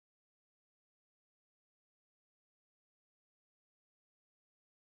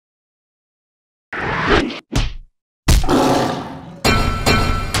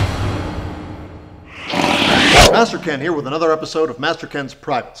Master Ken here with another episode of Master Ken's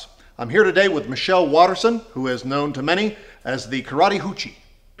Privates. I'm here today with Michelle Waterson, who is known to many as the Karate Hoochie.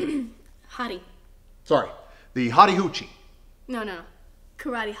 Hottie. Sorry, the Hottie Hoochie. No.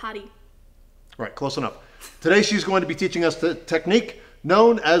 Karate Hottie. Right, close enough. Today she's going to be teaching us the technique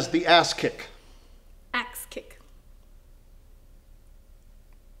known as the ass kick. Axe kick.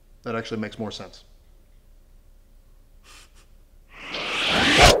 That actually makes more sense.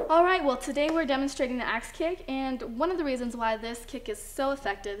 Alright, well today we're demonstrating the axe kick, and one of the reasons why this kick is so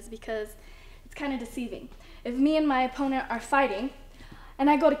effective is because it's kind of deceiving. If me and my opponent are fighting, and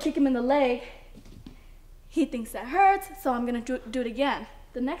I go to kick him in the leg, he thinks that hurts, so I'm going to do it again.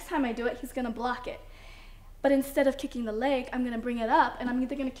 The next time I do it, he's going to block it. But instead of kicking the leg, I'm going to bring it up, and I'm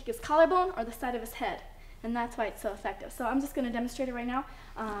either going to kick his collarbone or the side of his head. And that's why it's so effective. So I'm just going to demonstrate it right now.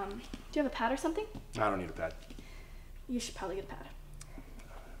 Do you have a pad or something? I don't need a pad. You should probably get a pad.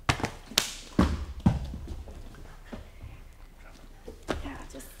 Yeah,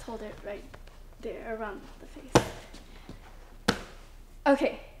 just hold it right there around the face.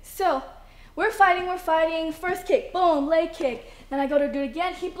 Okay, so we're fighting. First kick, boom, leg kick. Then I go to do it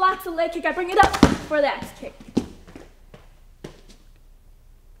again. He blocks the leg kick. I bring it up for the axe kick.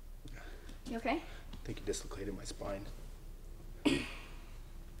 You okay? I think you dislocated my spine.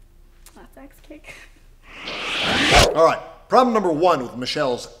 That's axe kick. All right, problem number one with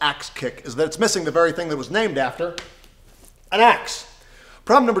Michelle's axe kick is that it's missing the very thing that was named after an axe.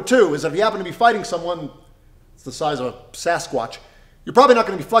 Problem number two is that if you happen to be fighting someone that's the size of a Sasquatch, you're probably not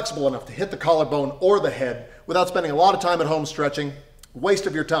going to be flexible enough to hit the collarbone or the head without spending a lot of time at home stretching. Waste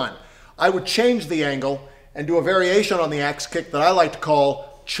of your time. I would change the angle and do a variation on the axe kick that I like to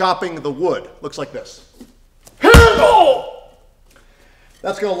call chopping the wood. Looks like this.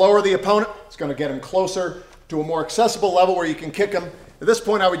 That's going to lower the opponent. It's going to get him closer to a more accessible level where you can kick him. At this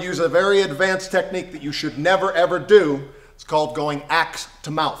point, I would use a very advanced technique that you should never ever do. It's called going axe to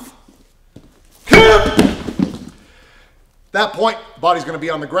mouth. That point, the body's going to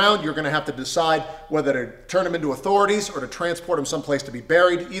be on the ground. You're going to have to decide whether to turn him into authorities or to transport him someplace to be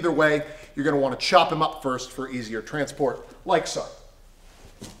buried. Either way, you're going to want to chop him up first for easier transport, like so.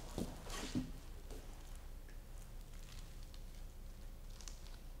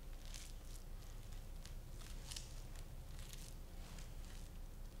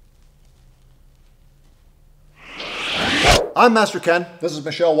 I'm Master Ken. This is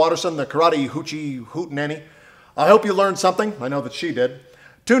Michelle Waterson, the Karate Hoochie Hootenanny. I hope you learned something. I know that she did.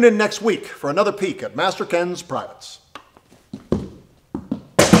 Tune in next week for another peek at Master Ken's Privates.